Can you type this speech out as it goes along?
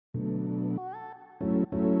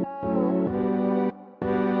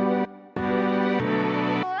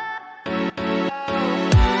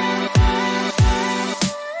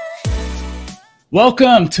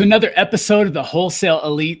Welcome to another episode of the Wholesale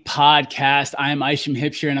Elite Podcast. I am Isham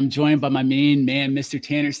Hipshire, and I'm joined by my main man, Mr.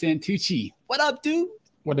 Tanner Santucci. What up, dude?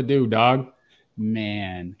 What to do, dog?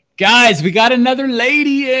 Man. Guys, we got another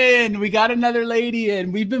lady in. We've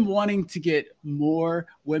been wanting to get more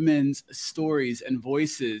women's stories and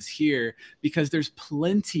voices here because there's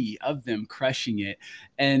plenty of them crushing it.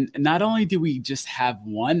 And not only do we just have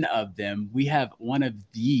one of them, we have one of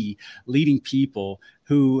the leading people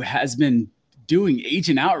who has been doing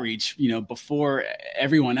agent outreach, before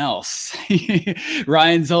everyone else,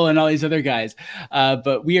 Ryan Zola and all these other guys.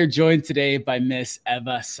 But we are joined today by Miss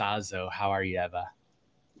Eva Sazo. How are you, Eva?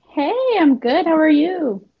 Hey, I'm good. How are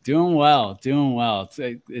you? Doing well.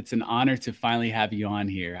 It's an honor to finally have you on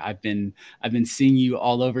here. I've been seeing you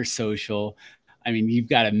all over social. I mean, you've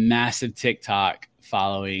got a massive TikTok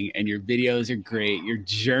following and your videos are great. Your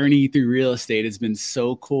journey through real estate has been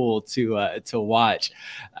so cool to watch.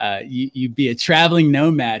 You'd be a traveling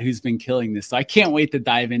nomad who's been killing this. So I can't wait to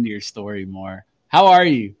dive into your story more. How are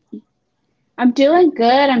you? I'm doing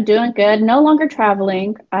good. No longer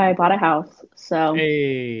traveling. I bought a house. So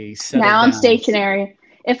hey, now I'm stationary.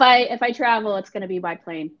 If I travel, it's going to be by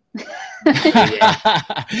plane.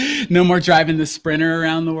 No more driving the Sprinter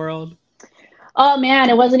around the world. Oh man,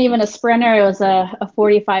 it wasn't even a Sprinter. It was a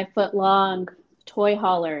 45-foot long toy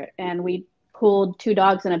hauler, and we pulled 2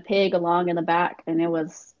 dogs and a pig along in the back, and it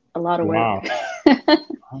was a lot of work. Wow.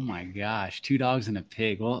 Oh my gosh, 2 dogs and a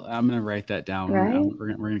pig. Well, I'm gonna write that down. Right?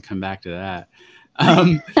 We're gonna come back to that.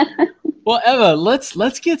 Well, Eva,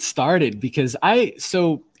 let's get started because just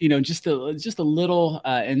a little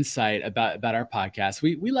insight about our podcast.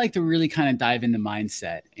 We like to really kind of dive into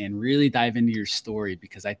mindset and really dive into your story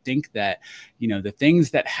because I think that, the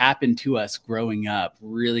things that happened to us growing up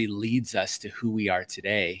really leads us to who we are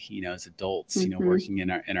today, as adults, working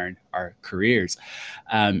in our careers.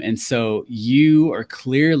 And so you are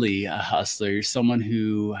clearly a hustler. You're someone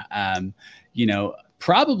who,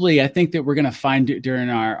 probably I think that we're going to find during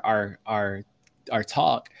our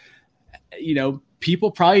talk,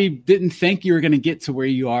 people probably didn't think you were going to get to where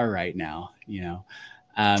you are right now,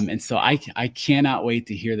 and so I cannot wait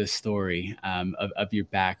to hear the story of your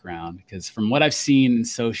background because from what I've seen in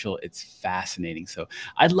social, it's fascinating. So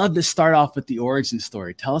I'd love to start off with the origin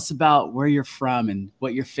story. Tell us about where you're from and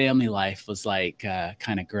what your family life was like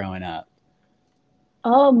kind of growing up.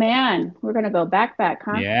 Oh man, we're going to go back,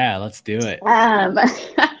 huh? Yeah, let's do it.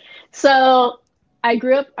 So I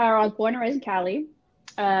was born and raised in Cali.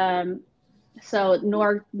 So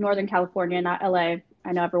Northern California, not LA.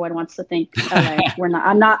 I know everyone wants to think LA.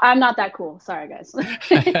 I'm not that cool. Sorry, guys.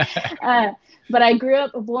 But I grew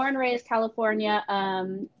up, born and raised California.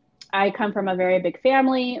 I come from a very big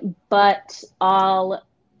family, but all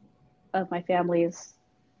of my family's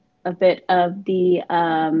a bit of the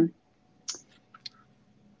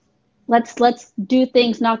let's do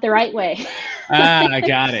things not the right way. I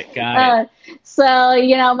got it. So,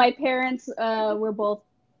 my parents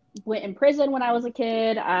went in prison when I was a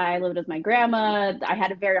kid. I lived with my grandma. I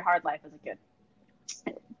had a very hard life as a kid.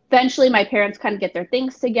 Eventually, my parents kind of get their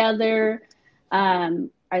things together. I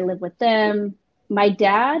live with them. My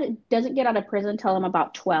dad doesn't get out of prison until I'm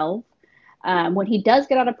about 12. When he does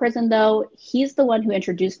get out of prison, though, he's the one who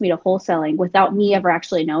introduced me to wholesaling without me ever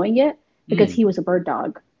actually knowing it because he was a bird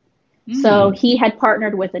dog. So he had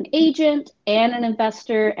partnered with an agent and an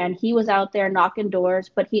investor, and he was out there knocking doors,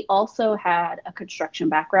 but he also had a construction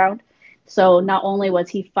background. So not only was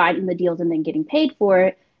he finding the deals and then getting paid for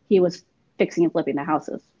it, he was fixing and flipping the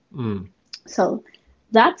houses. So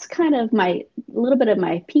that's kind of a little bit of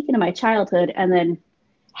my peek into my childhood, and then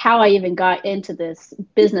how I even got into this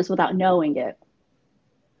business without knowing it.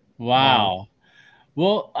 Wow.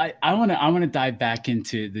 Well, I want to dive back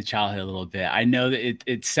into the childhood a little bit. I know that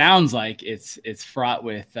it sounds like it's fraught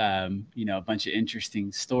with a bunch of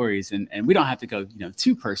interesting stories, and we don't have to go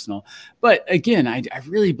too personal. But again, I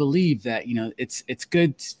really believe that it's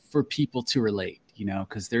good for people to relate.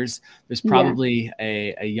 Because there's probably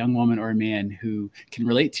a young woman or a man who can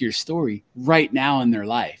relate to your story right now in their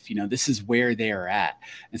life. This is where they are at.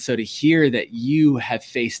 And so to hear that you have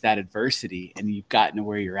faced that adversity and you've gotten to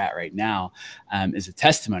where you're at right now is a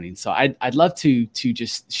testimony. And so I'd love to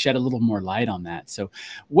just shed a little more light on that. So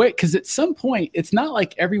because at some point, it's not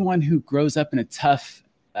like everyone who grows up in a tough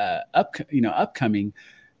upcoming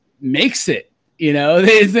makes it.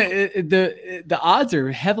 The odds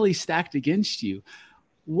are heavily stacked against you.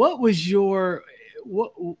 What was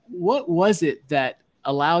it that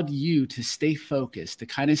allowed you to stay focused, to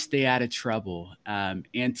kind of stay out of trouble,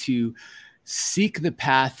 and to seek the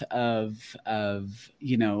path of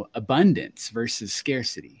abundance versus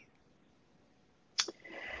scarcity?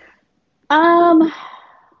 Um,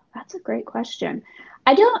 that's a great question.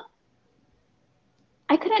 I don't,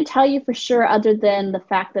 I couldn't tell you for sure other than the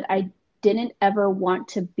fact that I didn't ever want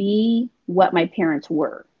to be what my parents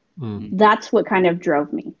were. Mm. That's what kind of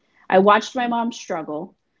drove me. I watched my mom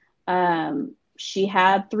struggle. She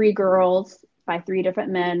had three girls by three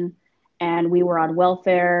different men, and we were on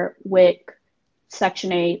welfare, WIC,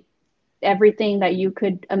 Section 8, everything that you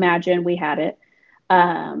could imagine, we had it.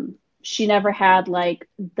 She never had like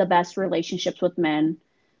the best relationships with men.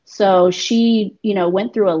 So she,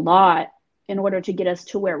 went through a lot in order to get us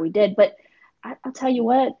to where we did. But I'll tell you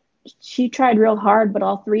what, she tried real hard, but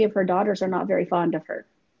all three of her daughters are not very fond of her.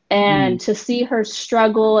 And to see her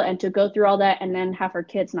struggle and to go through all that and then have her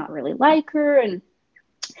kids not really like her. And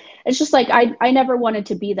it's just like, I never wanted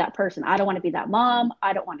to be that person. I don't want to be that mom.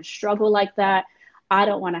 I don't want to struggle like that. I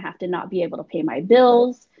don't want to have to not be able to pay my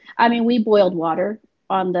bills. I mean, we boiled water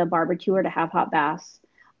on the barbecuer to have hot baths.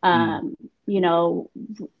 My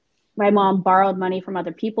mom borrowed money from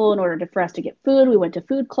other people in order for us to get food. We went to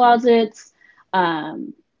food closets.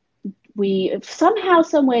 We somehow,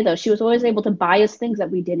 some way though, she was always able to buy us things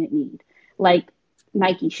that we didn't need, like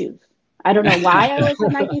Nike shoes. I don't know why I always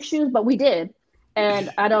had Nike shoes, but we did.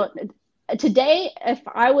 And today, if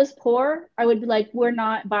I was poor, I would be like, we're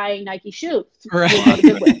not buying Nike shoes. Right.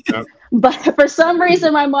 Yep. But for some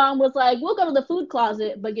reason, my mom was like, we'll go to the food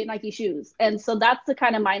closet, but get Nike shoes. And so that's the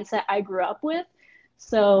kind of mindset I grew up with.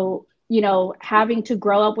 So, having to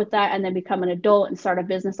grow up with that and then become an adult and start a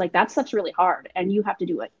business, like that stuff's really hard. And you have to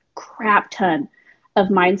do a crap ton of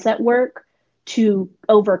mindset work to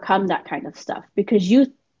overcome that kind of stuff, because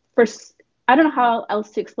I don't know how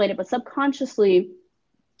else to explain it, but subconsciously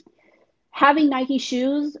having Nike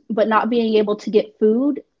shoes, but not being able to get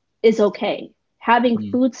food is okay.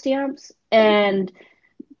 Having food stamps and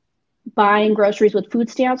buying groceries with food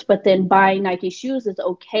stamps, but then buying Nike shoes is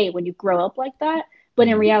okay when you grow up like that. But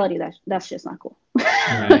in reality, that's just not cool.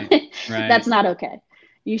 Right. That's not okay.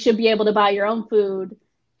 You should be able to buy your own food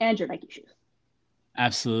and your Nike shoes.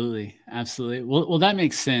 Absolutely. Absolutely. Well, that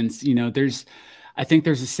makes sense. I think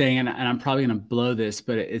there's a saying, and I'm probably going to blow this,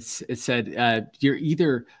 but it said, you're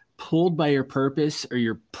either pulled by your purpose or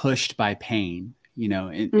you're pushed by pain,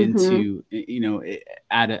 into,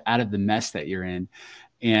 out of the mess that you're in.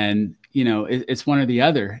 And, it's one or the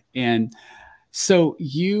other. And so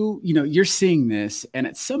you're seeing this, and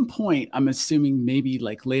at some point, I'm assuming maybe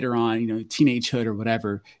like later on, teenagehood or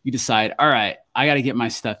whatever, you decide, all right, I got to get my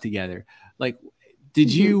stuff together. Like,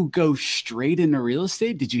 did you go straight into real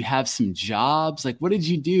estate? Did you have some jobs? Like, what did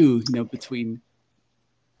you do, between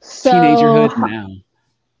teenagerhood and now?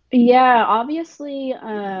 Yeah, obviously,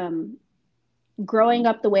 growing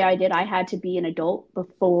up the way I did, I had to be an adult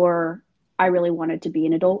before I really wanted to be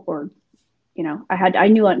an adult, or, I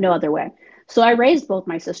knew no other way. So I raised both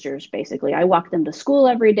my sisters, basically. I walked them to school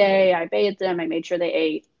every day. I bathed them. I made sure they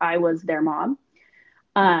ate. I was their mom.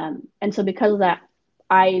 And so because of that,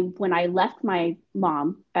 when I left my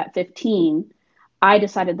mom at 15, I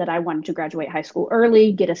decided that I wanted to graduate high school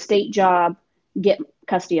early, get a state job, get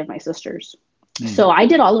custody of my sisters. So I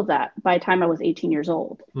did all of that by the time I was 18 years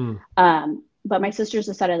old. But my sisters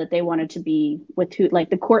decided that they wanted to be with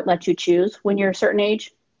the court lets you choose when you're a certain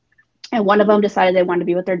age. And one of them decided they wanted to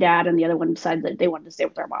be with their dad, and the other one decided that they wanted to stay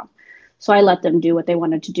with their mom. So I let them do what they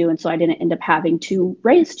wanted to do. And so I didn't end up having to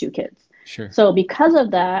raise two kids. Sure. So because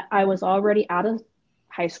of that, I was already out of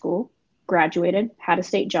high school, graduated, had a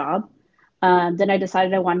state job. Then I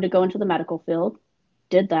decided I wanted to go into the medical field,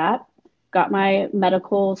 did that, got my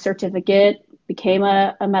medical certificate, became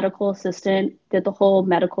a medical assistant, did the whole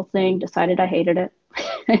medical thing, decided I hated it.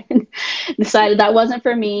 Decided that wasn't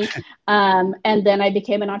for me. And then I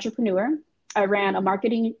became an entrepreneur. I ran a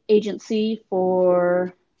marketing agency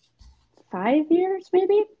for 5 years,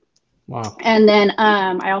 maybe. Wow. And then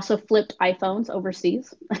I also flipped iPhones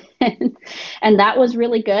overseas. And that was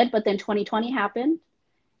really good. But then 2020 happened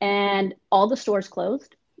and all the stores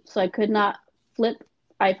closed. So I could not flip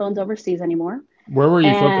iPhones overseas anymore. Where were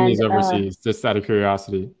you flipping these overseas? Just out of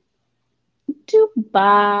curiosity.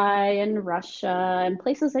 Dubai and Russia and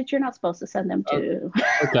places that you're not supposed to send them to.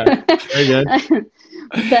 Okay, very good.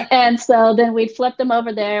 And so then we'd flip them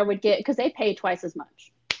over there. Because they pay twice as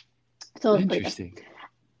much. So interesting.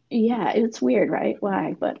 Yeah, it's weird, right?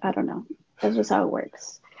 Why? But I don't know. That's just how it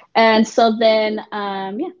works. And so then,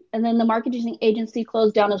 and then the marketing agency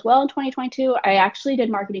closed down as well in 2022. I actually did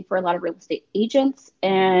marketing for a lot of real estate agents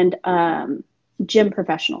and gym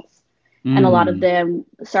professionals. And a lot of them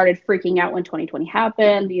started freaking out when 2020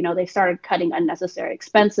 happened. They started cutting unnecessary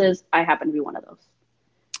expenses. I happen to be one of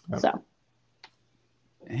those. So.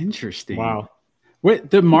 Interesting. Wow.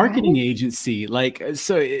 With the marketing agency, like,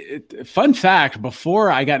 so fun fact,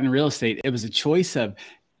 before I got in real estate, it was a choice of,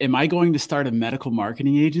 am I going to start a medical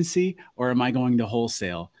marketing agency or am I going to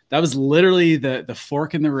wholesale? That was literally the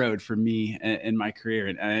fork in the road for me in my career.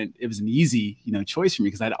 And it was an easy, choice for me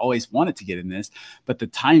because I'd always wanted to get in this, but the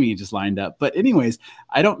timing just lined up. But anyways,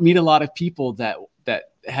 I don't meet a lot of people that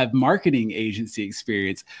have marketing agency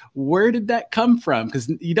experience. Where did that come from?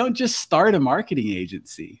 Because you don't just start a marketing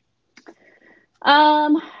agency.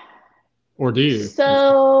 Or do you?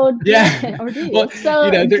 So yeah. Or do you? Well, so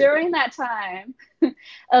during that time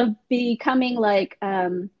of becoming like,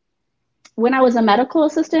 when I was a medical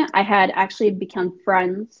assistant, I had actually become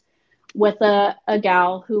friends with a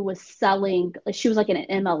gal who was selling, she was like an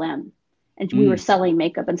MLM, and we were selling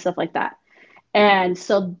makeup and stuff like that. And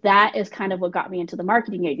so that is kind of what got me into the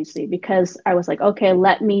marketing agency, because I was like, okay,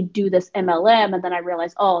 let me do this MLM. And then I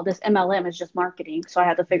realized, oh, this MLM is just marketing. So I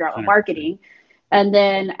had to figure out 100%. Marketing. And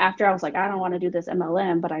then after I was like, I don't want to do this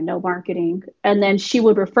MLM, but I know marketing. And then she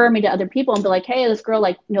would refer me to other people and be like, hey, this girl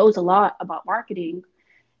like knows a lot about marketing.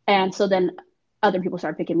 And so then other people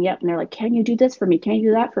started picking me up and they're like, can you do this for me? Can you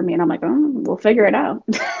do that for me? And I'm like, oh, we'll figure it out.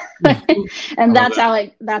 And that's how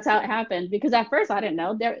it happened. Because at first I didn't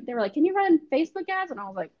know. They were like, can you run Facebook ads? And I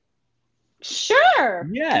was like, sure.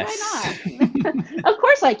 Yes. Why not? Of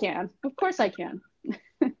course I can. Of course I can.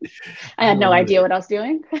 I had no idea what I was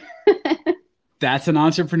doing. That's an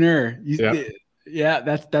entrepreneur. Yep. Yeah,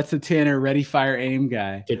 that's a Tanner ready, fire, aim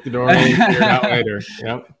guy. Kick the door in, figure it out later.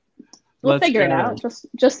 Yep. We'll figure it out.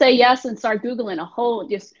 Just say yes and start Googling a whole,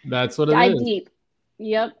 that's what it dive is. Deep.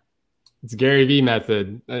 Yep. It's Gary Vee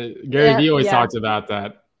method. Gary Vee always talks about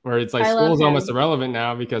that, where it's like school's almost irrelevant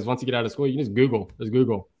now, because once you get out of school, you can just Google. Just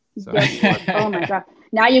Google. So. Oh my God.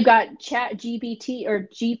 Now you got Chat GPT or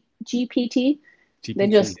GPT. They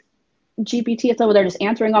just GPT, it's over there just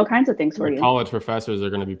answering all kinds of things for you. College professors are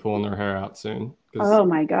going to be pulling their hair out soon. Oh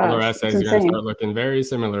my gosh. All their essays are going to start looking very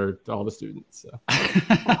similar to all the students. So.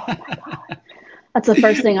 Oh my God. That's the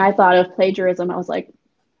first thing I thought of, plagiarism. I was like,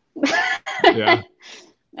 yeah.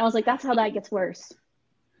 I was like, that's how that gets worse.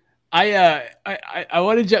 I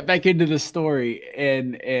want to jump back into the story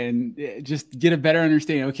and just get a better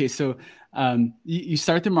understanding. Okay, so you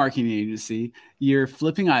start the marketing agency, you're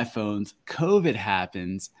flipping iPhones, COVID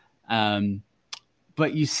happens.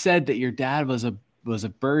 But you said that your dad was a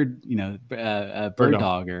bird, a bird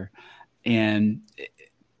dogger. And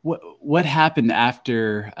what happened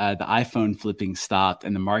after the iPhone flipping stopped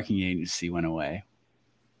and the marketing agency went away?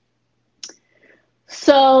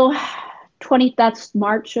 So that's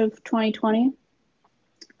March of 2020.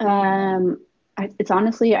 It's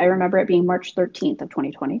honestly, I remember it being March 13th of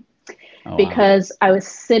 2020. Because I was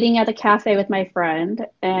sitting at the cafe with my friend,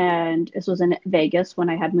 and this was in Vegas when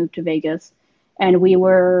I had moved to Vegas, and we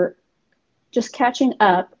were just catching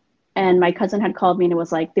up, and my cousin had called me and it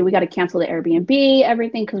was like, we got to cancel the Airbnb,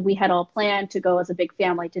 everything, because we had all planned to go as a big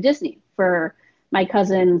family to Disney for my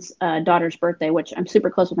cousin's daughter's birthday, which I'm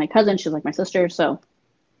super close with my cousin. She's like my sister. So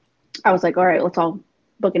I was like, all right, let's all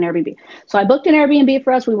book an Airbnb. So I booked an Airbnb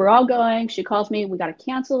for us. We were all going. She calls me, we got to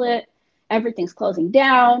cancel it. Everything's closing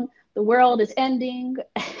down. The world is ending.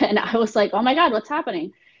 And I was like, oh my God, what's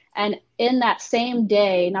happening? And in that same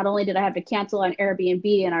day, not only did I have to cancel an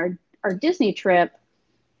Airbnb and our Disney trip,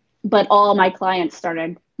 but all my clients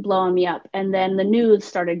started blowing me up. And then the news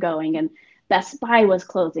started going, and Best Buy was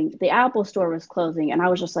closing. The Apple store was closing. And I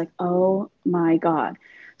was just like, oh my God.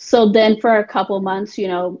 So then for a couple months,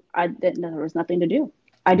 there was nothing to do.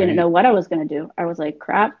 I didn't know what I was going to do. I was like,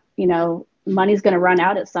 crap, money's going to run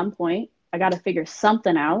out at some point. I got to figure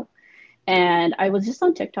something out. And I was just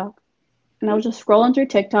on TikTok, and I was just scrolling through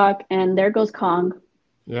TikTok, and there goes Kong.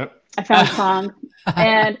 Yep. I found Kong,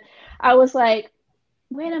 and I was like,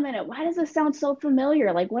 wait a minute, why does this sound so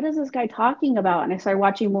familiar? Like, what is this guy talking about? And I started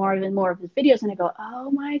watching more and more of his videos, and I go,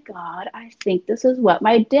 oh my God, I think this is what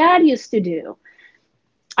my dad used to do.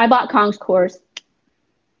 I bought Kong's course.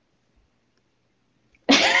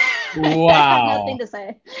 Wow. I have nothing to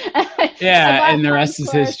say. Yeah, and the rest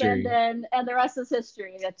is history. And the rest is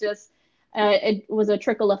history. It just, it was a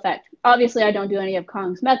trickle effect. Obviously, I don't do any of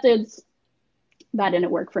Kong's methods. That didn't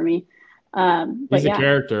work for me. But he's a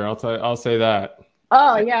character. I'll say that.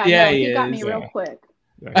 Oh yeah, yeah, no, he got me real quick.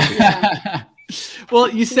 Yeah. Well,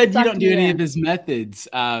 you said you don't do any of his methods,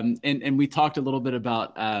 and we talked a little bit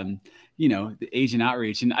about the agent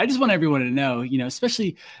outreach, and I just want everyone to know,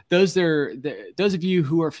 especially those of you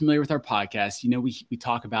who are familiar with our podcast, we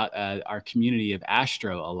talk about our community of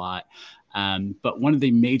Astro a lot, but one of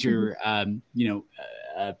the major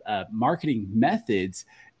marketing methods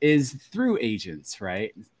is through agents,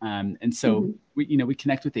 right? And so we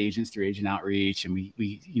connect with agents through agent outreach, and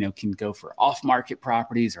we can go for off-market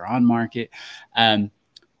properties or on-market.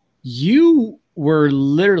 You were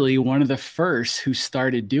literally one of the first who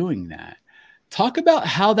started doing that. Talk about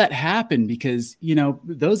how that happened, because,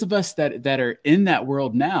 those of us that are in that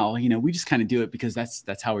world now, we just kind of do it because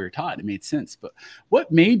that's how we were taught. It made sense. But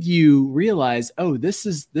what made you realize, oh, this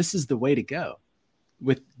is the way to go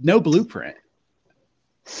with no blueprint?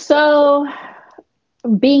 So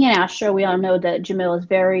being an Astro, we all know that Jamil is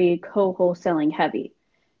very co-wholesaling heavy,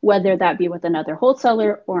 whether that be with another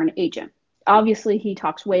wholesaler or an agent. Obviously, he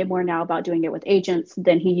talks way more now about doing it with agents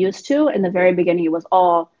than he used to. In the very beginning, it was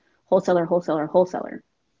all wholesaler.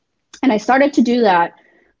 And I started to do that,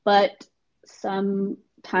 but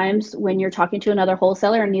sometimes when you're talking to another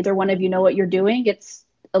wholesaler and neither one of you know what you're doing, it's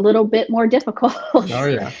a little bit more difficult. Oh,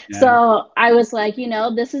 yeah. So I was like,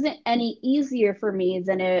 this isn't any easier for me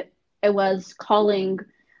than it was calling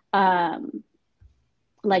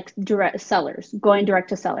like direct sellers, going direct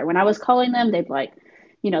to seller. When I was calling them, they'd like,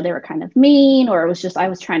 they were kind of mean, or it was just I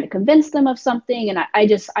was trying to convince them of something. And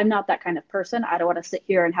I'm not that kind of person. I don't want to sit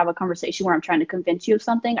here and have a conversation where I'm trying to convince you of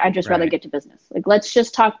something. I'd just rather get to business. Like, let's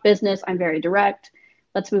just talk business. I'm very direct.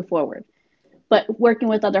 Let's move forward. But working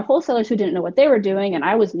with other wholesalers who didn't know what they were doing, and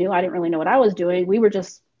I was new, I didn't really know what I was doing. We were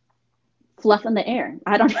just fluffing the air.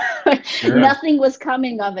 I don't know. Nothing was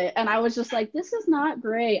coming of it. And I was just like, this is not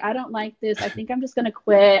great. I don't like this. I think I'm just going to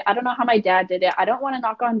quit. I don't know how my dad did it. I don't want to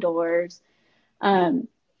knock on doors.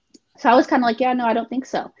 So I was kind of like, yeah, no, I don't think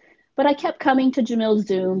so. But I kept coming to Jamil's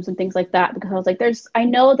Zooms and things like that, because I was like, I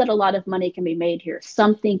know that a lot of money can be made here.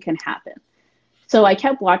 Something can happen. So I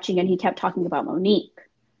kept watching, and he kept talking about Monique.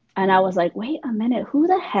 And I was like, wait a minute, who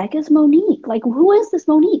the heck is Monique? Like, who is this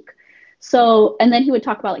Monique? So, and then he would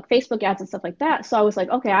talk about like Facebook ads and stuff like that. So I was like,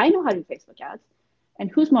 okay, I know how to do Facebook ads. And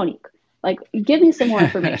who's Monique? Like, give me some more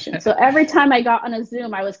information. So every time I got on a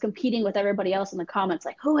Zoom, I was competing with everybody else in the comments,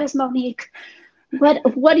 like, who is Monique?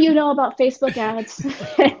 What do you know about Facebook ads?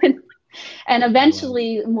 And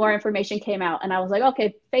eventually more information came out, and I was like,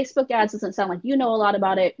 okay, Facebook ads doesn't sound like you know a lot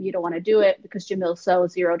about it. You don't want to do it because Jamil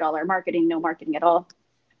sells $0 marketing, no marketing at all.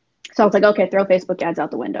 So I was like, okay, throw Facebook ads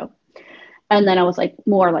out the window. And then I was like,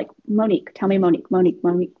 more like, Monique, tell me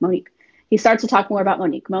Monique. He starts to talk more about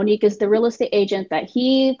Monique. Monique is the real estate agent that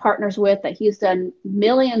he partners with, that he's done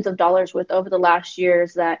millions of dollars with over the last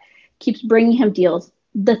years, that keeps bringing him deals.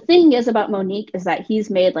 The thing is about Monique is that he's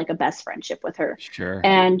made like a best friendship with her. Sure.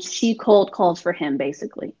 And she cold calls for him,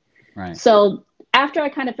 basically. Right. So after I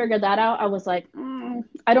kind of figured that out, I was like,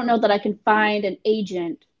 I don't know that I can find an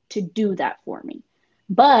agent to do that for me.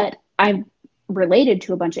 But I'm related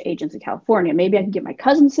to a bunch of agents in California. Maybe I can get my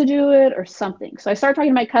cousins to do it or something. So I started talking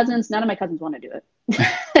to my cousins. None of my cousins want to do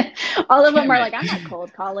it. All of them are like, I'm not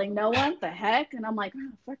cold calling no one. The heck? And I'm like,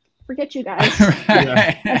 forget you guys.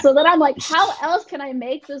 And so then I'm like, how else can I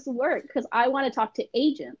make this work? Because I want to talk to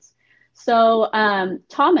agents. So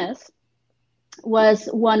Thomas was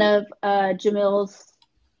one of Jamil's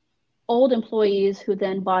old employees who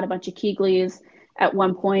then bought a bunch of Keeglies at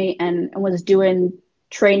one point and was doing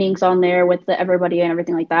trainings on there with everybody and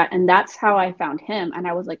everything like that. And that's how I found him. And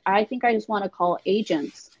I was like, I think I just want to call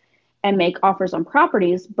agents and make offers on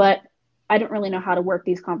properties, but I don't really know how to work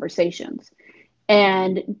these conversations.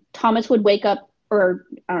 And Thomas would wake up, or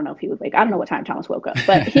I don't know if he would wake, I don't know what time Thomas woke up,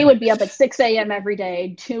 but he would be up at 6 a.m. every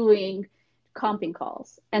day doing comping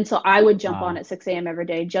calls. And so I would jump on at 6 a.m. every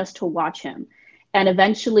day just to watch him. And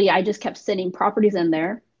eventually I just kept sending properties in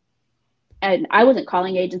there. And I wasn't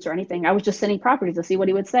calling agents or anything. I was just sending properties to see what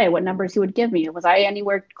he would say, what numbers he would give me. Was I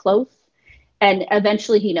anywhere close? And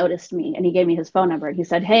eventually he noticed me and he gave me his phone number. And he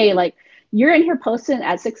said, hey, like, you're in here posting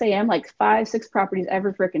at 6 a.m., like 5-6 properties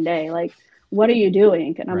every freaking day. Like, what are you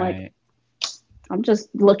doing? And I'm like, I'm just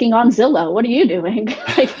looking on Zillow. What are you doing?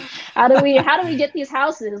 Like, how do we get these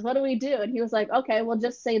houses? What do we do? And he was like, okay, well,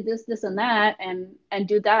 just say this, this, and that, and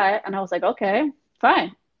do that. And I was like, okay,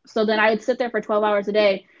 fine. So then I would sit there for 12 hours a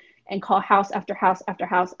day and call house after house after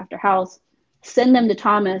house after house, send them to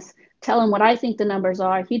Thomas, tell him what I think the numbers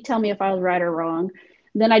are. He'd tell me if I was right or wrong.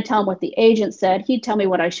 Then I'd tell him what the agent said. He'd tell me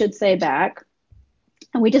what I should say back.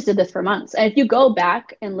 And we just did this for months. And if you go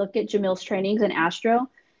back and look at Jamil's trainings in Astro,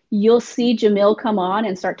 you'll see Jamil come on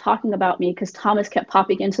and start talking about me because Thomas kept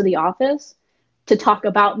popping into the office to talk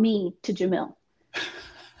about me to Jamil.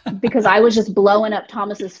 Because I was just blowing up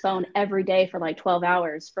Thomas's phone every day for like 12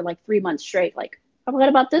 hours for like 3 months straight. Like, oh, what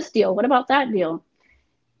about this deal? What about that deal?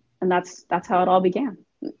 And that's how it all began.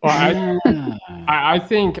 Well, I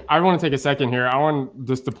think I want to take a second here. I want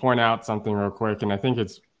just to point out something real quick. And I think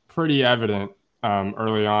it's pretty evident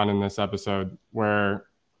early on in this episode where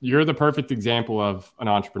you're the perfect example of an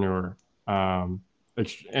entrepreneur.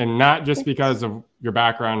 And not just because of your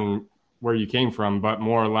background and where you came from, but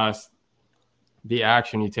more or less the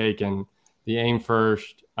action you take and the aim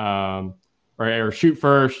first, or shoot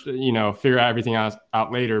first, figure out everything else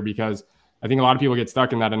out later, because I think a lot of people get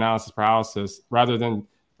stuck in that analysis paralysis rather than,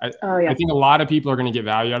 I think a lot of people are going to get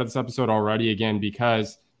value out of this episode already, again,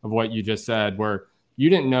 because of what you just said, where you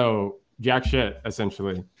didn't know jack shit,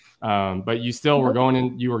 essentially. But you still were going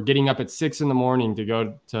in, you were getting up at 6 a.m. to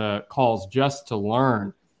go to calls just to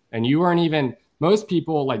learn. And you weren't even, most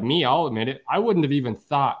people like me, I'll admit it, I wouldn't have even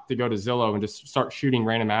thought to go to Zillow and just start shooting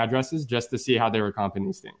random addresses just to see how they were comping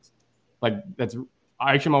these things. Like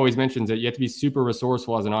Aisha always mentions that you have to be super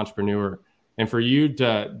resourceful as an entrepreneur. And for you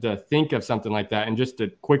to think of something like that and just to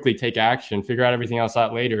quickly take action, figure out everything else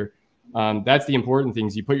out later, that's the important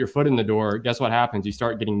things. You put your foot in the door, guess what happens? You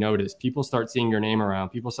start getting noticed. People start seeing your name around.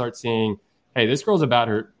 People start seeing, hey, this girl's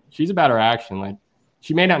she's about her action. Like,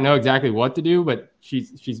 she may not know exactly what to do, but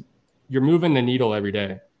you're moving the needle every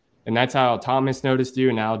day. And that's how Thomas noticed you.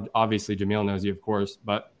 And now obviously Jamil knows you, of course,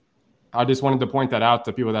 but I just wanted to point that out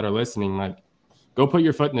to people that are listening. Like, go put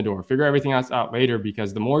your foot in the door, figure everything else out later,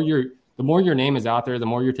 because the more your name is out there, the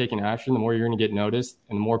more you're taking action, the more you're going to get noticed,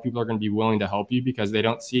 and the more people are going to be willing to help you, because they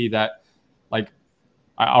don't see that. Like,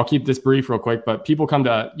 I'll keep this brief real quick, but people come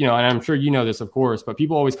to, and I'm sure you know this, of course, but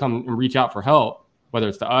people always come and reach out for help, whether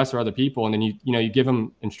it's to us or other people. And then you give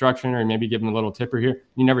them instruction or maybe give them a little tip or here,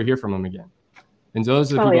 you never hear from them again. And so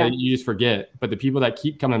those are the people that you just forget. But the people that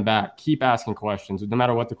keep coming back, keep asking questions, no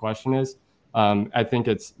matter what the question is, I think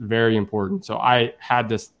it's very important. So I had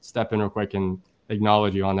to step in real quick and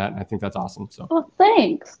acknowledge you on that. And I think that's awesome. So, well,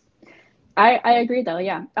 thanks. I agree though.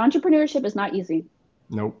 Yeah. Entrepreneurship is not easy.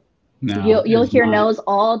 Nope. No, you'll hear no's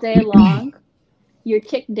all day long. You're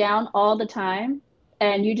kicked down all the time,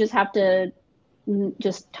 and you just have to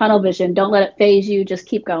just tunnel vision. Don't let it phase you. Just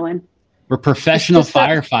keep going. We're professional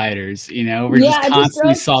firefighters, we're just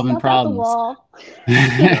constantly solving problems.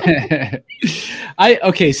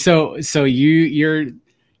 Okay. So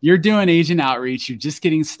you're doing agent outreach. You're just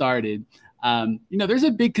getting started. There's a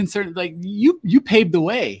big concern, like you paved the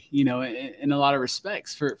way, in a lot of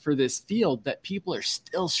respects for this field that people are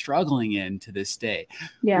still struggling in to this day.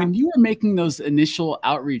 Yeah. When you were making those initial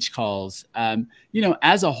outreach calls,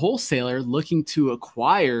 as a wholesaler looking to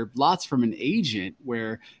acquire lots from an agent,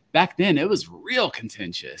 where back then it was real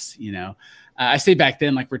contentious, I say back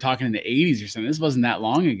then, like we're talking in the 80s or something. This wasn't that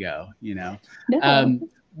long ago, No.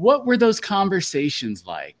 What were those conversations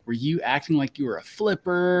like? Were you acting like you were a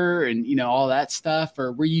flipper and, all that stuff?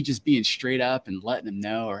 Or were you just being straight up and letting them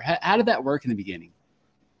know? Or how did that work in the beginning?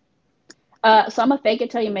 So I'm a fake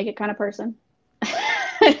it till you make it kind of person.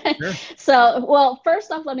 Sure. So, well,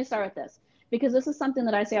 first off, let me start with this, because this is something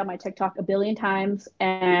that I say on my TikTok a billion times,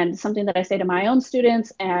 and something that I say to my own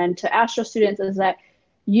students and to Astro students is that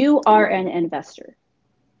you are an investor.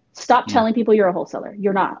 Stop telling people you're a wholesaler.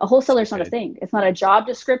 You're not. A wholesaler is not a thing. It's not a job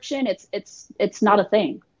description. It's not a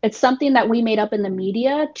thing. It's something that we made up in the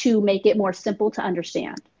media to make it more simple to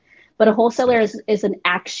understand. But a wholesaler is an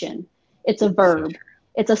action. It's a verb.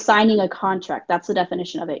 It's a signing a contract. That's the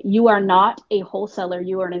definition of it. You are not a wholesaler.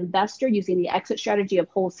 You are an investor using the exit strategy of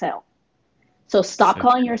wholesale. So stop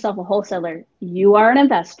calling yourself a wholesaler. You are an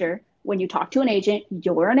investor. When you talk to an agent,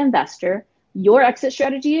 you're an investor. Your exit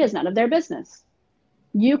strategy is none of their business.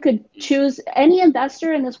 You could choose, any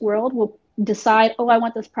investor in this world will decide, I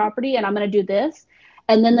want this property and I'm going to do this.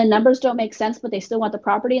 And then the numbers don't make sense, but they still want the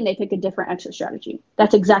property and they pick a different exit strategy.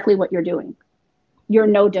 That's exactly what you're doing. You're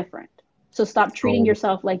no different. So stop treating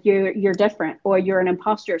yourself like you're different or you're an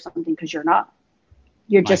imposter or something, because you're not.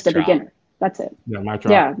 You're just a beginner. That's it.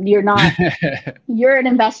 Yeah, you're not. You're an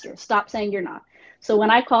investor. Stop saying you're not. So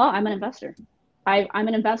when I call, I'm an investor. I'm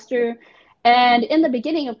an investor. And in the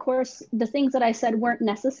beginning, of course, the things that I said weren't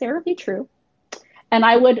necessarily true. And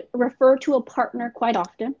I would refer to a partner quite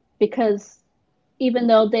often, because even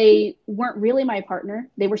though they weren't really my partner,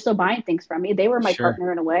 they were still buying things from me. They were my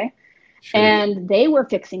partner in a way. And they were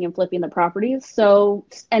fixing and flipping the properties. So,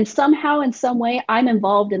 and somehow in some way, I'm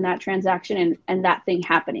involved in that transaction and that thing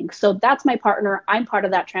happening. So that's my partner. I'm part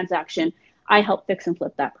of that transaction. I help fix and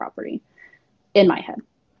flip that property in my head.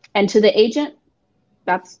 And to the agent,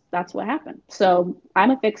 that's what happened. So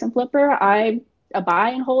I'm a fix and flipper. I'm a buy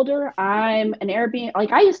and holder. I'm an Airbnb.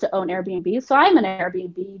 Like, I used to own Airbnb. So I'm an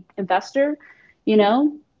Airbnb investor.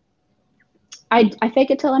 I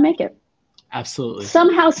fake it till I make it. Absolutely.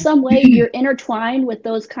 Somehow, some way, you're intertwined with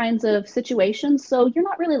those kinds of situations. So you're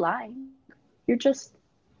not really lying. You're just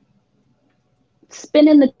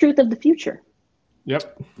spinning the truth of the future.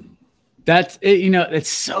 Yep. That's it. You know, it's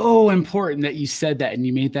so important that you said that and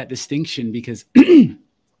you made that distinction because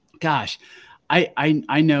gosh,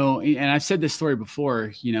 I know, and I've said this story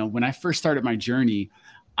before, you know, when I first started my journey,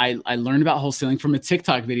 I learned about wholesaling from a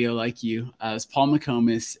TikTok video like you. It was Paul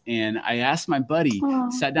McComas, and I asked my buddy,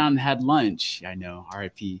 sat down and had lunch. I know,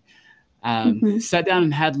 RIP. Sat down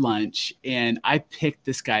and had lunch, and I picked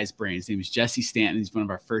this guy's brain. His name was Jesse Stanton. He's one of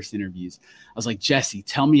our first interviews. I was like, Jesse,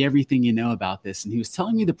 tell me everything you know about this. And he was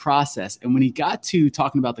telling me the process. And when he got to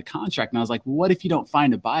talking about the contract, and I was like, well, what if you don't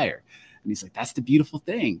find a buyer? And he's like, that's the beautiful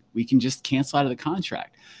thing. We can just cancel out of the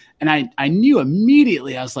contract. And I knew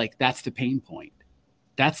immediately, I was like, that's the pain point.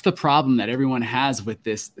 That's the problem that everyone has with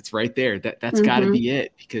this. It's right there. That's got to be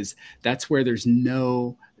it, because that's where there's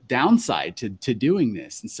no downside to doing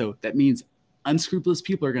this. And so that means unscrupulous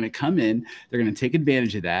people are going to come in. They're going to take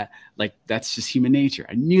advantage of that. Like, that's just human nature.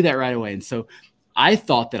 I knew that right away. And so I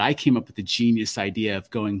thought that I came up with the genius idea of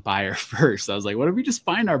going buyer first. I was like, what if we just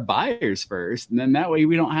find our buyers first? And then that way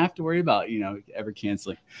we don't have to worry about, you know, ever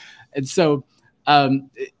canceling. And so, man,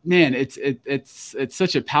 it's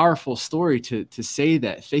such a powerful story to say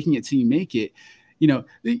that faking it till you make it. You know,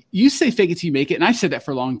 you say fake it till you make it. And I've said that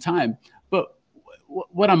for a long time, but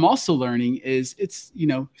what I'm also learning is it's, you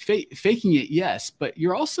know, faking it. Yes. But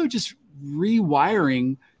you're also just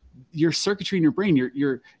rewiring your circuitry in your brain.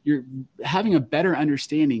 You're having a better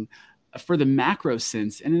understanding for the macro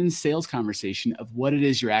sense and in the sales conversation of what it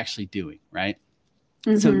is you're actually doing. Right.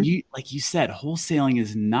 So you, like you said, wholesaling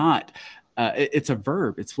is not, it's a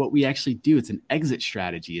verb. It's what we actually do. It's an exit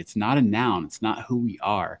strategy. It's not a noun. It's not who we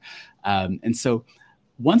are. And so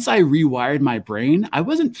once I rewired my brain, I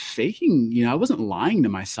wasn't faking, you know, I wasn't lying to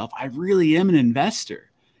myself. I really am an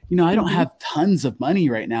investor. You know, I don't have tons of money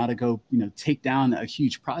right now to go, you know, take down a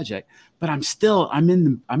huge project, but I'm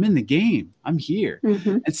in the game. I'm here.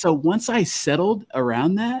 And so once I settled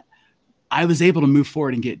around that, I was able to move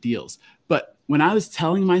forward and get deals. But when I was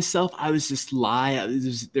telling myself I was just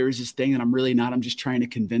there was this thing that I'm really not, I'm just trying to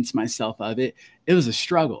convince myself of it. It was a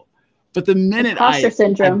struggle. But the minute I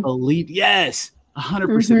believed, yes,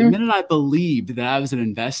 100%. The minute I believed that I was an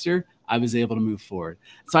investor, I was able to move forward.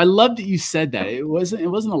 So I love that you said that. It wasn't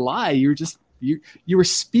a lie. You were just, you were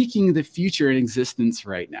speaking the future in existence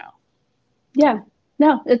right now. Yeah,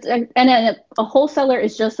 no, it's, and a wholesaler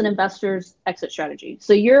is just an investor's exit strategy.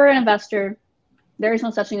 So you're an investor. There is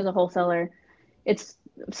no such thing as a wholesaler. It's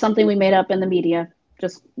something we made up in the media.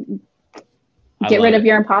 Just get rid of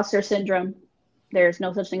your imposter syndrome. There's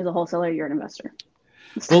no such thing as a wholesaler. You're an investor.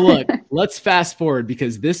 Well, look, let's fast forward,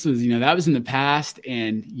 because this was, you know, that was in the past,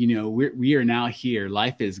 and, you know, we are now here.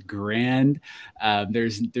 Life is grand.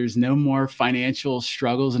 There's no more financial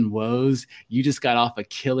struggles and woes. You just got off a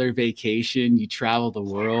killer vacation. You traveled the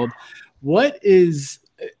world. What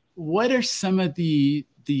are some of the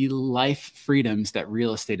life freedoms that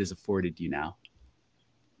real estate has afforded you now?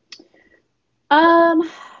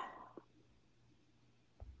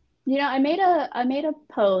 You know, I made a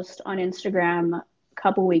post on Instagram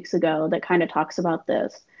couple weeks ago that kind of talks about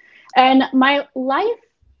this, and my life,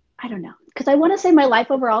 I don't know, because I want to say my life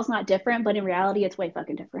overall is not different, but in reality it's way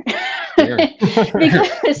fucking different.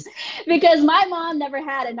 because my mom never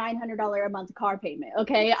had a $900 a month car payment.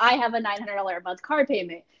 Okay, I have a $900 a month car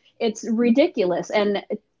payment. It's ridiculous. And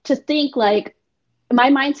to think, like, my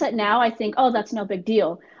mindset now, I think, oh, that's no big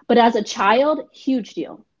deal, but as a child, huge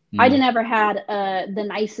deal. I didn't ever had the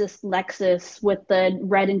nicest Lexus with the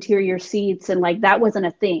red interior seats, and like that wasn't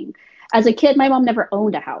a thing. As a kid, my mom never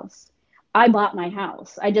owned a house. I bought my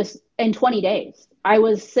house. In 20 days, I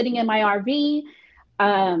was sitting in my RV.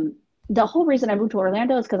 The whole reason I moved to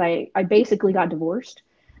Orlando is because I basically got divorced,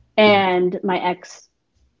 and my ex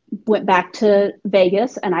went back to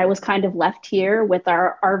Vegas, and I was kind of left here with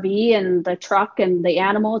our RV and the truck and the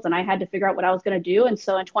animals, and I had to figure out what I was going to do. And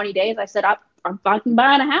so in 20 days, I said, I'm fucking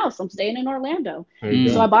buying a house. I'm staying in Orlando.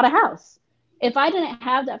 So I bought a house. If I didn't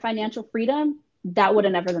have that financial freedom, that would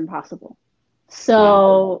have never been possible.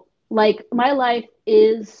 So like, my life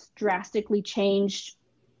is drastically changed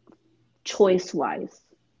choice-wise.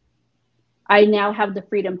 I now have the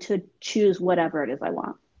freedom to choose whatever it is I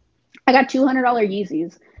want. I got $200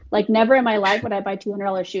 Yeezys. Like, never in my life would I buy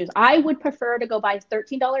 $200 shoes. I would prefer to go buy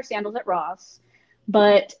 $13 sandals at Ross.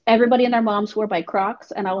 But everybody and their mom swore by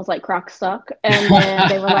Crocs, and I was like, Crocs suck. And then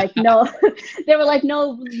they were like, no,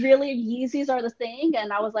 really, Yeezys are the thing.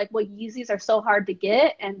 And I was like, well, Yeezys are so hard to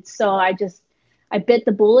get. And so I bit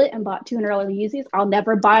the bullet and bought $200 Yeezys. I'll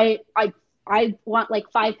never buy, I want like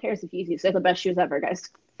 5 pairs of Yeezys. They're the best shoes ever, guys.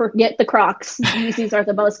 Forget the Crocs. Yeezys are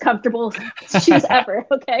the most comfortable shoes ever.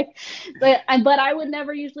 Okay. But I would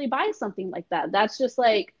never usually buy something like that. That's just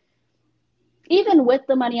like, even with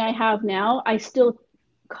the money I have now, I still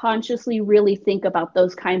consciously really think about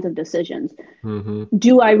those kinds of decisions.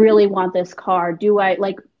 Do I really want this car? Do I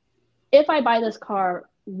like, if I buy this car,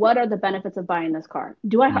 what are the benefits of buying this car?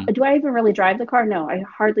 Do I even really drive the car? No, I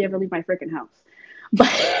hardly ever leave my freaking house.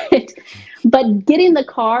 But getting the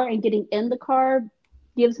car and getting in the car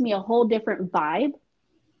gives me a whole different vibe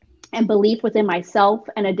and belief within myself,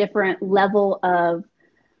 and a different level of,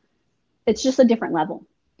 it's just a different level.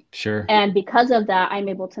 Sure. And because of that, I'm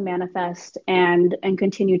able to manifest and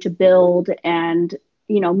continue to build and,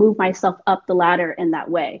 move myself up the ladder in that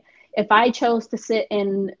way. If I chose to sit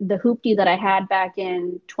in the hoopty that I had back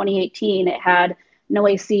in 2018, it had no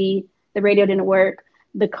AC, the radio didn't work,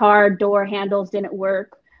 the car door handles didn't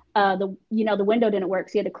work, the window didn't work.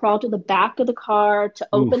 So you had to crawl to the back of the car to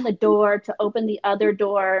open the door, to open the other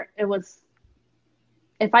door. It was,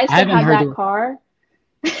 if I still had that car.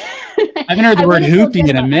 I haven't heard the word hoopty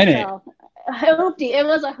in a minute. Hoopty. It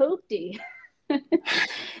was a hoopty.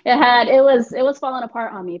 It was falling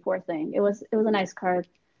apart on me, poor thing. It was a nice car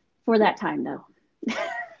for that time though.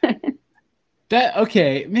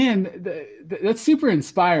 Okay, man, that's super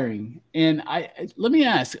inspiring. And let me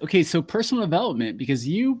ask, okay, so personal development, because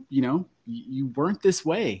you weren't this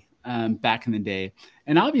way back in the day,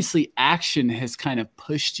 and obviously action has kind of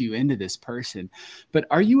pushed you into this person. But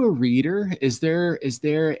are you a reader? Is there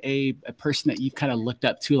a person that you've kind of looked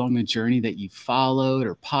up to along the journey that you followed,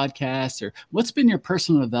 or podcasts, or what's been your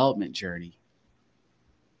personal development journey?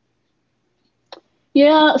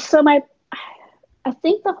 Yeah, so I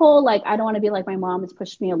think the whole, I don't want to be like my mom has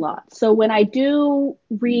pushed me a lot. So when I do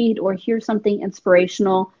read or hear something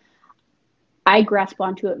inspirational, I grasp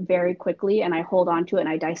onto it very quickly, and I hold on to it, and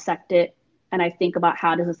I dissect it, and I think about,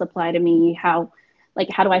 how does this apply to me? How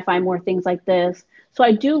do I find more things like this? So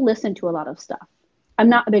I do listen to a lot of stuff. I'm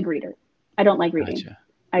not a big reader. I don't like reading. Gotcha.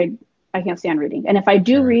 I can't stand reading. And if I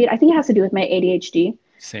do read, I think it has to do with my ADHD.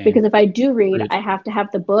 Same. Because if I do read, I have to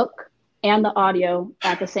have the book and the audio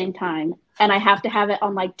at the same time. And I have to have it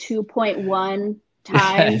on 2.1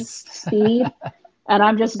 times speed. And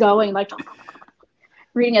I'm just going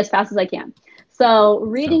reading as fast as I can. So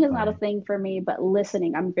reading is not a thing for me, but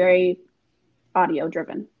listening, I'm very audio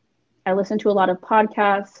driven. I listen to a lot of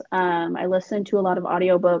podcasts. I listen to a lot of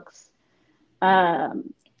audiobooks.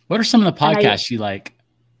 What are some of the podcasts you like?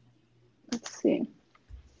 Let's see.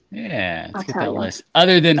 Yeah, let's get that list.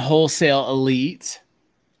 Other than Wholesale Elite.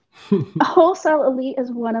 Wholesale Elite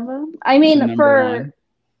is one of them. I mean, for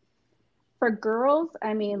girls,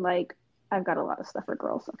 I mean, I've got a lot of stuff for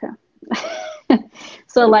girls. Okay.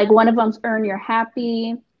 So one of them's Earn Your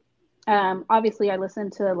Happy. Obviously I listen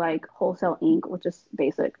to Wholesale Inc., which is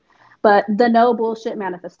basic, but the No Bullshit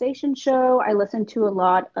Manifestation Show. I listen to a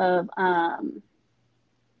lot of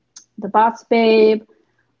The Boss Babe.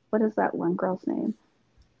 What is that one girl's name?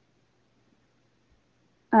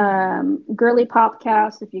 Girly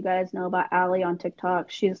Popcast, if you guys know about Allie on TikTok,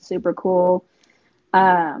 she's super cool.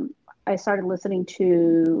 I started listening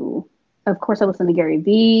to, of course, I listen to Gary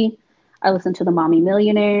Vee. I listen to The Mommy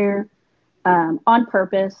Millionaire. On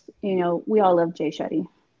purpose, we all love Jay Shetty.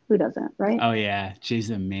 Who doesn't, right? Oh yeah, Jay's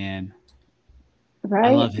the man.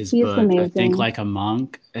 Right? I love his book. Amazing. I Think Like a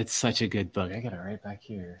Monk. It's such a good book. I got it right back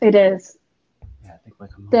here. It is. Yeah, Think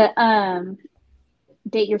Like a Monk. The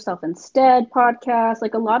Date Yourself Instead podcast.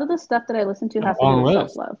 A lot of the stuff that I listen to has to do with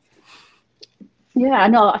self-love. Yeah,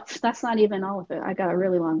 no, that's not even all of it. I got a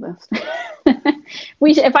really long list.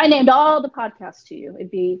 If I named all the podcasts to you,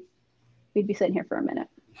 we'd be sitting here for a minute.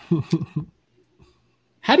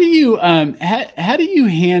 How do you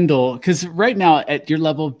handle, because right now at your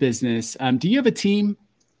level of business, do you have a team,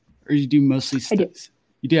 or you do mostly stuff? I do.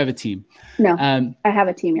 You do have a team. No, I have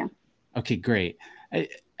a team. Yeah. Okay, great.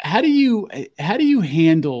 How do you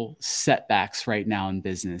handle setbacks right now in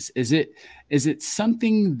business? Is it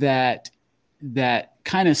something that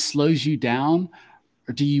kind of slows you down,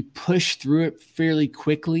 or do you push through it fairly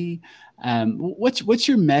quickly? What's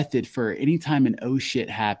your method for any time an oh shit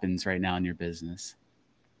happens right now in your business?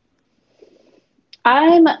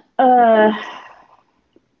 A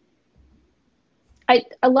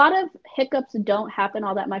lot of hiccups don't happen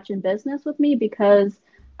all that much in business with me, because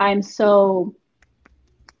I'm so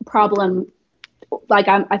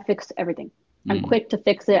I fix everything. I'm quick to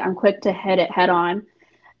fix it. I'm quick to hit it head on.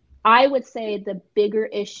 I would say the bigger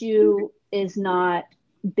issue is not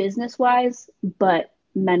business wise, but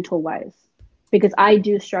mental wise, because I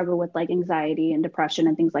do struggle with anxiety and depression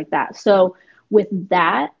and things like that. So with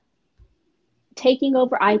that taking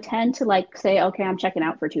over, I tend to say, okay, I'm checking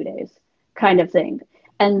out for 2 days kind of thing.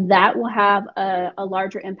 And that will have a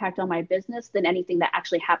larger impact on my business than anything that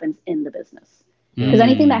actually happens in the business. Because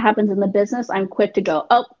anything that happens in the business, I'm quick to go,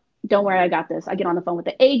 oh, don't worry, I got this. I get on the phone with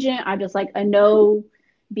the agent. I'm just like a no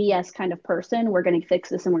BS kind of person. We're going to fix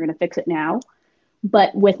this and we're going to fix it now.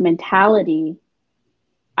 But with mentality,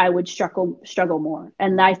 I would struggle more.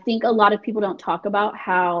 And I think a lot of people don't talk about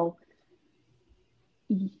how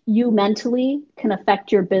you mentally can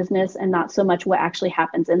affect your business, and not so much what actually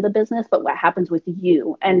happens in the business, but what happens with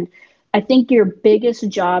you. And I think your biggest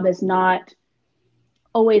job is not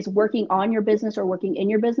always working on your business or working in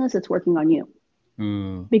your business. It's working on you.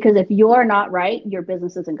 Because if you're not right, your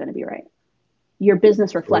business isn't going to be right. Your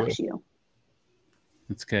business reflects you.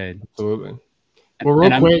 That's good. Absolutely. Well,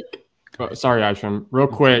 real quick, sorry, Aishan, real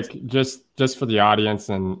quick, just for the audience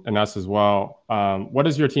and us as well. What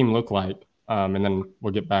does your team look like? And then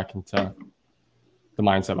we'll get back into the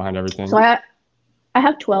mindset behind everything. So I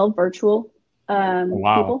have 12 virtual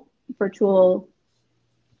people. Virtual.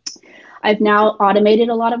 I've now automated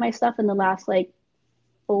a lot of my stuff in the last like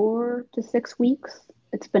 4 to 6 weeks.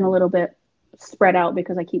 It's been a little bit spread out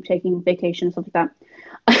because I keep taking vacation and stuff like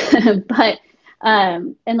that. But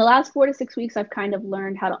in the last 4 to 6 weeks, I've kind of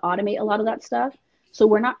learned how to automate a lot of that stuff. So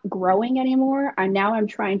we're not growing anymore. I'm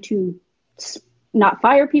trying to not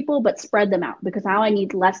fire people, but spread them out, because now I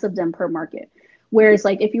need less of them per market. Whereas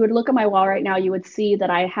like if you would look at my wall right now, you would see that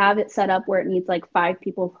I have it set up where it needs like 5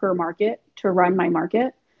 people per market to run my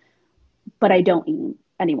market, but I don't need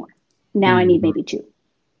anymore. Now I need maybe 2.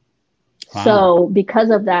 Wow. So because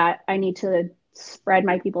of that, I need to spread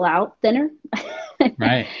my people out thinner,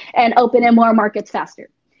 right, and open in more markets faster.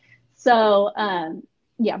 So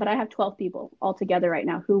yeah, but I have 12 people altogether right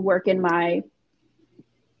now who work in my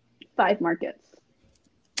 5 markets.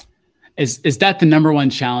 Is that the number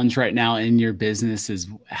one challenge right now in your business? Is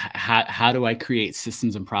how do I create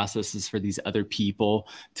systems and processes for these other people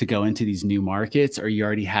to go into these new markets, or you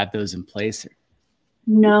already have those in place?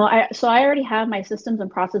 No, I already have my systems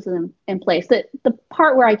and processes in place. The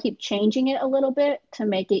part where I keep changing it a little bit to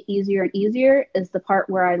make it easier and easier is the part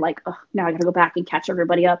where I like, oh, now I got to go back and catch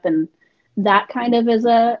everybody up, and that kind of is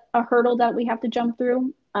a hurdle that we have to jump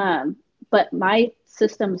through. But my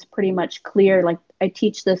system's pretty much clear. Like I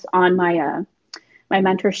teach this on my my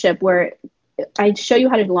mentorship, where I show you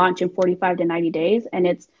how to launch in 45 to 90 days, and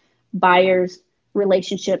it's buyers,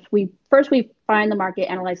 relationships. We find the market,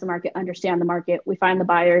 analyze the market, understand the market. We find the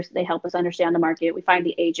buyers, they help us understand the market. We find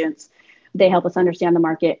the agents, they help us understand the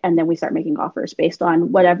market, and then we start making offers based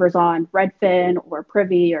on whatever's on Redfin or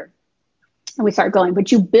Privy, and we start going. But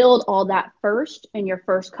you build all that first in your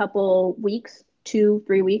first couple weeks,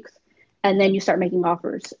 2-3 weeks, and then you start making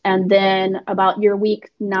offers. And then about your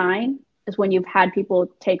week 9 is when you've had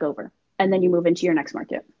people take over, and then you move into your next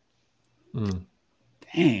market.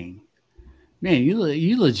 Dang. Man,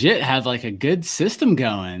 you legit have like a good system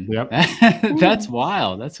going. Yep. That's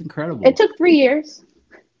wild. That's incredible. It took 3 years.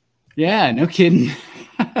 Yeah, no kidding.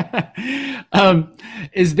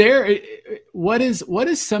 What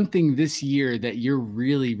is something this year that you're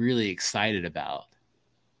really, really excited about?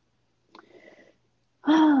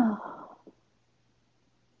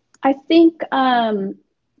 I think now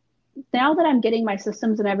that I'm getting my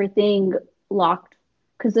systems and everything locked,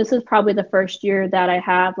 because this is probably the first year that I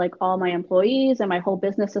have like all my employees and my whole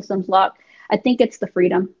business systems locked, I think it's the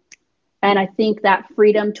freedom. And I think that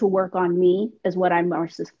freedom to work on me is what I'm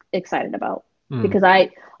most excited about. Because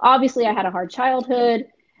I had a hard childhood.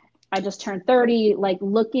 I just turned 30, like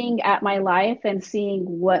looking at my life and seeing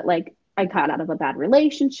what like I got out of a bad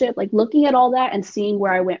relationship, like looking at all that and seeing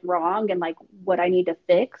where I went wrong and like what I need to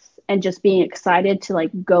fix, and just being excited to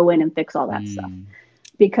like go in and fix all that stuff.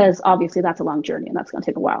 Because obviously that's a long journey and that's going to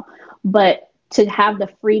take a while. But to have the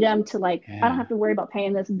freedom to like, I don't have to worry about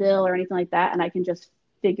paying this bill or anything like that, and I can just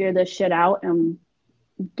figure this shit out and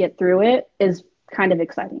get through it, is kind of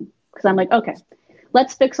exciting. Because I'm like, okay,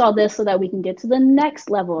 let's fix all this so that we can get to the next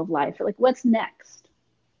level of life. Like, what's next?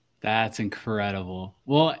 That's incredible.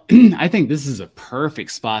 Well, I think this is a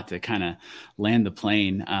perfect spot to kind of land the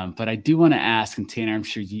plane. But I do want to ask, and Tanner, I'm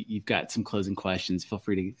sure you've got some closing questions. Feel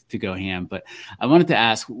free to go ham. But I wanted to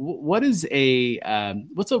ask, what's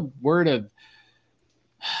a word of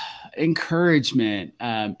encouragement,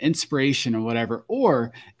 inspiration, or whatever?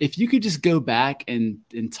 Or if you could just go back and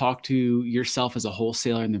talk to yourself as a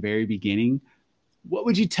wholesaler in the very beginning, what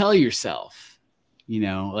would you tell yourself? You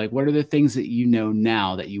know, like, what are the things that you know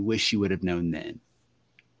now that you wish you would have known then?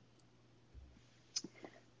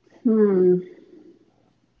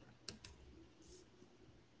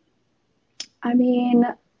 I mean,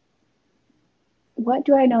 what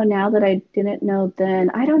do I know now that I didn't know then?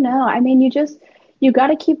 I don't know. I mean, you got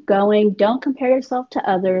to keep going. Don't compare yourself to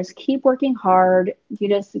others. Keep working hard.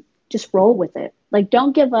 just roll with it. Like,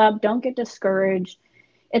 don't give up. Don't get discouraged.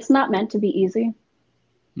 It's not meant to be easy.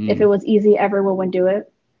 If it was easy, everyone would do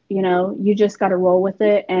it. You know, you just got to roll with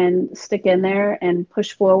it and stick in there and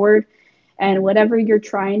push forward. And whatever you're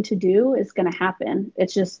trying to do is going to happen.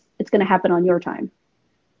 It's going to happen on your time.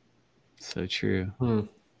 So true.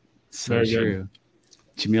 So Very true.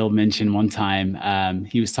 Jamil mentioned one time,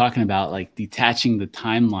 he was talking about like detaching the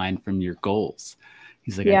timeline from your goals.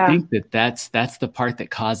 He's like, I think that's the part that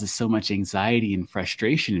causes so much anxiety and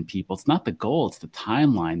frustration in people. It's not the goal, it's the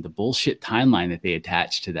timeline, the bullshit timeline that they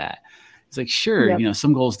attach to that. It's like, sure, you know,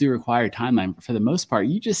 some goals do require timeline, but for the most part,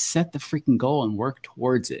 you just set the freaking goal and work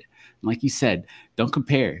towards it. And like you said, don't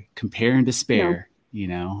compare and despair, you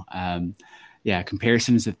know.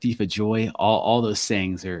 Comparison is a thief of joy. All those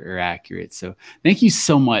sayings are accurate. So thank you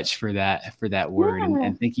so much for that word,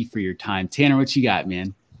 and thank you for your time. Tanner, what you got,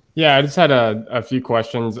 man? Yeah, I just had a few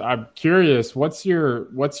questions. I'm curious, what's your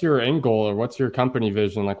end goal, or what's your company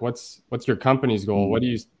vision? Like, what's your company's goal? What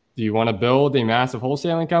do you want to build a massive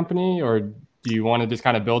wholesaling company, or do you want to just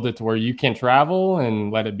kind of build it to where you can travel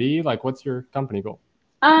and let it be? Like, what's your company goal?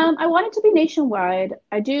 I want it to be nationwide.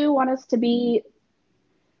 I do want us to be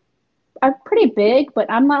pretty big,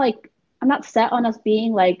 but I'm not set on us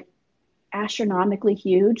being like astronomically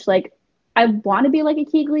huge. Like, I want to be like a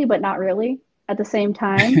Keegley, but not really. At the same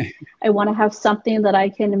time, I want to have something that I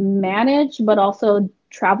can manage, but also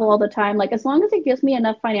travel all the time. Like, as long as it gives me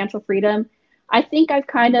enough financial freedom, I think I've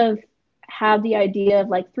kind of had the idea of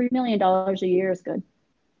like $3 million a year is good.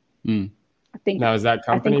 I think. Now, is that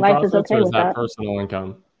company profits, okay, or is that personal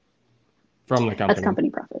income from the company? That's company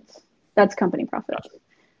profits. Gotcha.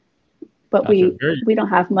 But we don't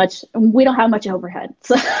have much. We don't have much overhead.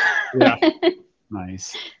 So. Yeah.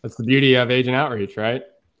 Nice. That's the beauty of agent outreach, right?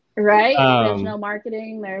 Right. There's no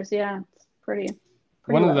marketing. There's it's pretty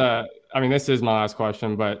one low. of the. I mean, this is my last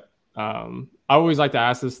question, but I always like to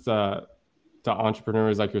ask this to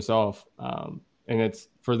entrepreneurs like yourself, and it's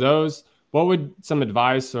for those. What would some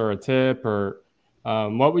advice or a tip, or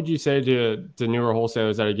what would you say to newer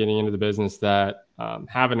wholesalers that are getting into the business that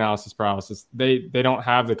have analysis paralysis? They don't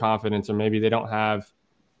have the confidence, or maybe they don't have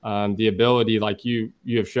the ability, like you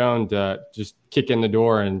have shown, to just kick in the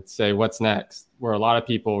door and say what's next, where a lot of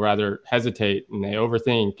people rather hesitate and they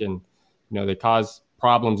overthink, and they cause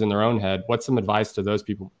problems in their own head. What's some advice to those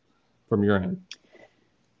people from your end?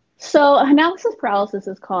 So analysis paralysis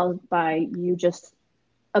is caused by you just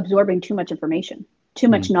absorbing too much information, too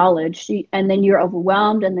much knowledge, and then you're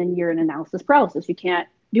overwhelmed, and then you're in analysis paralysis. You can't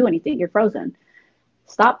do anything. You're frozen.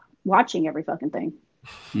 Stop watching every fucking thing.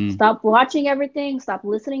 Stop watching everything. Stop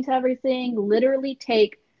listening to everything. Literally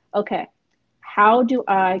take, okay, how do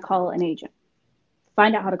I call an agent?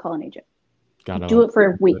 Find out how to call an agent. Do it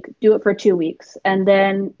for a week. Do it for 2 weeks. And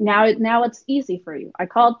then now it's easy for you. I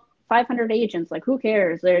called 500 agents. Like, who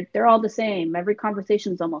cares? They're all the same. Every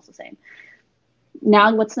conversation is almost the same.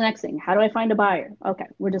 Now what's the next thing? How do I find a buyer? Okay,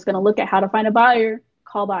 we're just going to look at how to find a buyer,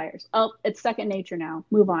 call buyers. Oh, it's second nature now.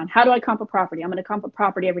 Move on. How do I comp a property? I'm going to comp a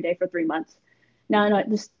property every day for 3 months. No,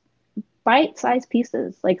 just bite-sized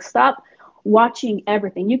pieces. Like, stop watching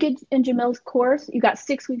everything. You get in Jamil's course, you got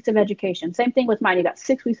 6 weeks of education. Same thing with mine. You got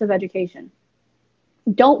 6 weeks of education.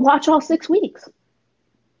 Don't watch all 6 weeks.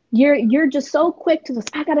 You're just so quick to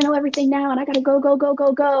just, I got to know everything now, and I got to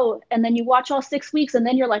go. And then you watch all 6 weeks, and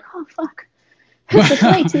then you're like, oh, fuck. This is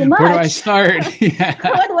way too much. Where do I start? Yeah.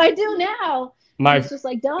 What do I do now? It's just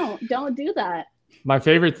like, don't do that. My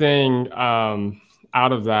favorite thing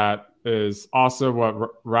out of that is also what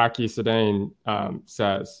Rocky Sedain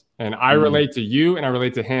says. And I relate to you, and I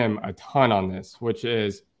relate to him a ton on this, which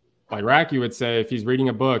is, like Rocky would say, if he's reading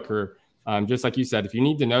a book, or just like you said, if you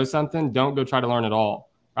need to know something, don't go try to learn it all.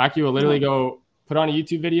 Rocky will literally go put on a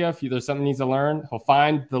YouTube video. If there's something he needs to learn, he'll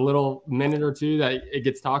find the little minute or two that it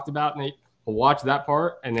gets talked about, and he'll watch that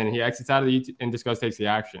part, and then he exits out of the YouTube and just takes the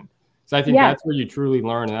action. So I think that's where you truly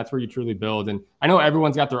learn, and that's where you truly build. And I know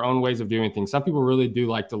everyone's got their own ways of doing things. Some people really do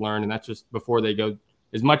like to learn, and that's just before they go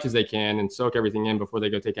as much as they can and soak everything in before they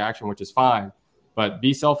go take action, which is fine. But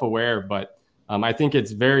be self-aware. But I think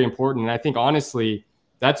it's very important. And I think, honestly,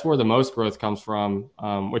 that's where the most growth comes from,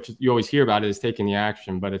 which you always hear about, is taking the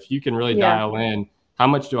action. But if you can really dial in, how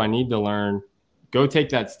much do I need to learn? Go take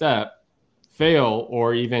that step, fail,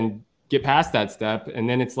 or even get past that step. And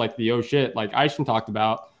then it's like the, oh shit, like Aishan talked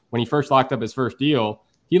about, when he first locked up his first deal,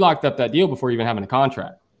 he locked up that deal before even having a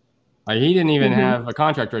contract. Like, he didn't even have a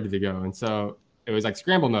contract ready to go. And so it was like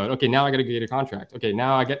scramble mode. Okay, now I got to get a contract. Okay,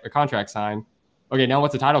 now I get a contract signed. Okay, now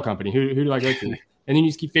what's a title company? Who do I go to? And then you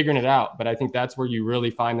just keep figuring it out. But I think that's where you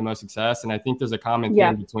really find the most success. And I think there's a common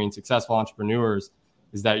theme between successful entrepreneurs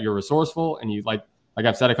is that you're resourceful, and you, like like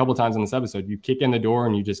I've said a couple of times in this episode, you kick in the door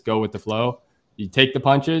and you just go with the flow. You take the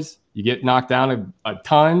punches, you get knocked down a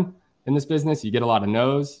ton in this business, you get a lot of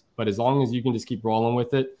no's, but as long as you can just keep rolling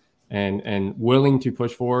with it and willing to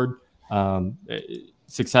push forward,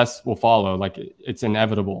 success will follow. Like it's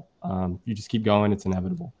inevitable. You just keep going, it's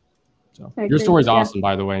inevitable. So your story is awesome,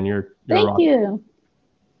 by the way, and you're Thank a rock.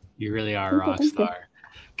 You really are a rock star.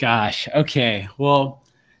 Gosh. Okay. Well,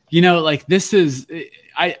 you know, like this is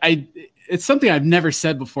it's something I've never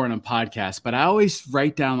said before in a podcast, but I always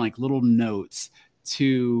write down like little notes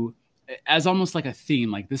as almost like a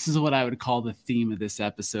theme. Like this is what I would call the theme of this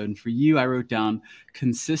episode. And for you, I wrote down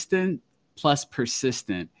consistent plus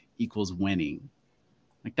persistent equals winning.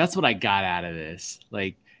 Like that's what I got out of this.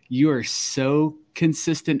 Like you are so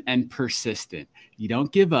consistent and persistent. You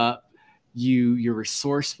don't give up. You're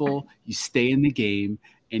resourceful. You stay in the game.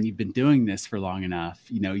 And you've been doing this for long enough.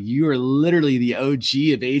 You know, you are literally the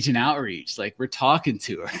OG of agent outreach. Like we're talking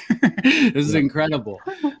to her. This is incredible.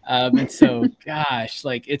 And so, gosh,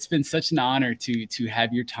 like it's been such an honor to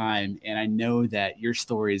have your time. And I know that your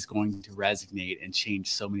story is going to resonate and change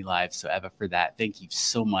so many lives. So Eva, for that, thank you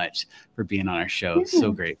so much for being on our show. Yeah.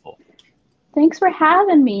 So grateful. Thanks for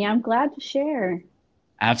having me. I'm glad to share.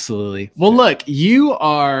 Absolutely. Well, look,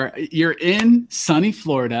 you're in sunny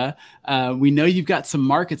Florida. We know you've got some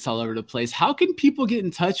markets all over the place. How can people get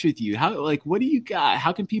in touch with you? What do you got?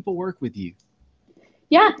 How can people work with you?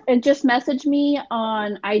 Yeah, and just message me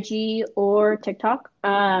on IG or TikTok.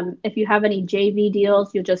 If you have any JV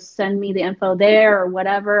deals, you'll just send me the info there or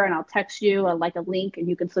whatever, and I'll text you a link and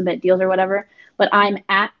you can submit deals or whatever. But I'm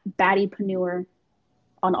at Battipreneur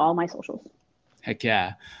on all my socials. Heck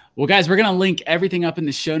yeah. Well, guys, we're going to link everything up in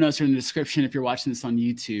the show notes or in the description if you're watching this on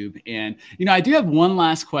YouTube. And, you know, I do have one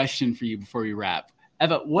last question for you before we wrap.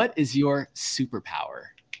 Eva, what is your superpower?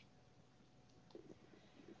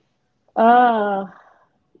 I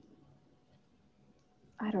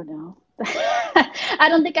don't know. I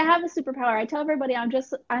don't think I have a superpower. I tell everybody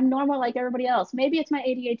I'm normal like everybody else. Maybe it's my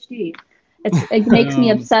ADHD. It makes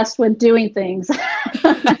me obsessed with doing things. There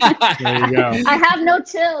you go. I have no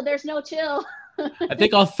chill. There's no chill. I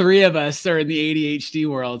think all three of us are in the ADHD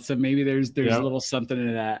world, so maybe there's a little something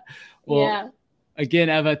in that. Well, yeah. Again,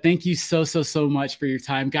 Eva, thank you so much for your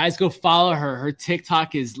time. Guys, go follow her. Her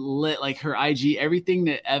TikTok is lit, like her IG. Everything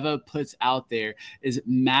that Eva puts out there is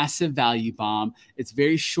massive value bomb. It's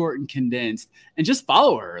very short and condensed. And just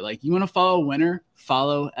follow her. Like, you want to follow a winner,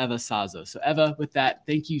 follow Eva Sazo. So, Eva, with that,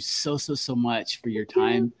 thank you so much for your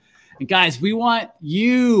time. And guys, we want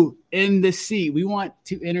you in the seat. We want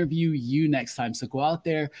to interview you next time. So go out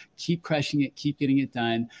there, keep crushing it, keep getting it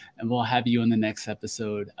done, and we'll have you on the next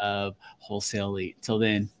episode of Wholesale Elite. Till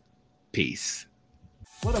then, peace.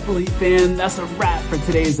 What up, Elite fan? That's a wrap for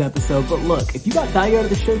today's episode. But look, if you got value out of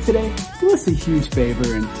the show today, do us a huge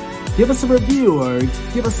favor and give us a review or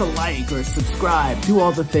give us a like or subscribe. Do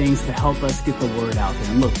all the things to help us get the word out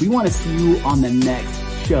there. And look, we want to see you on the next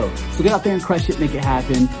show. So get out there and crush it, make it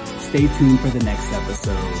happen. Stay tuned for the next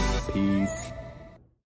episode. Peace.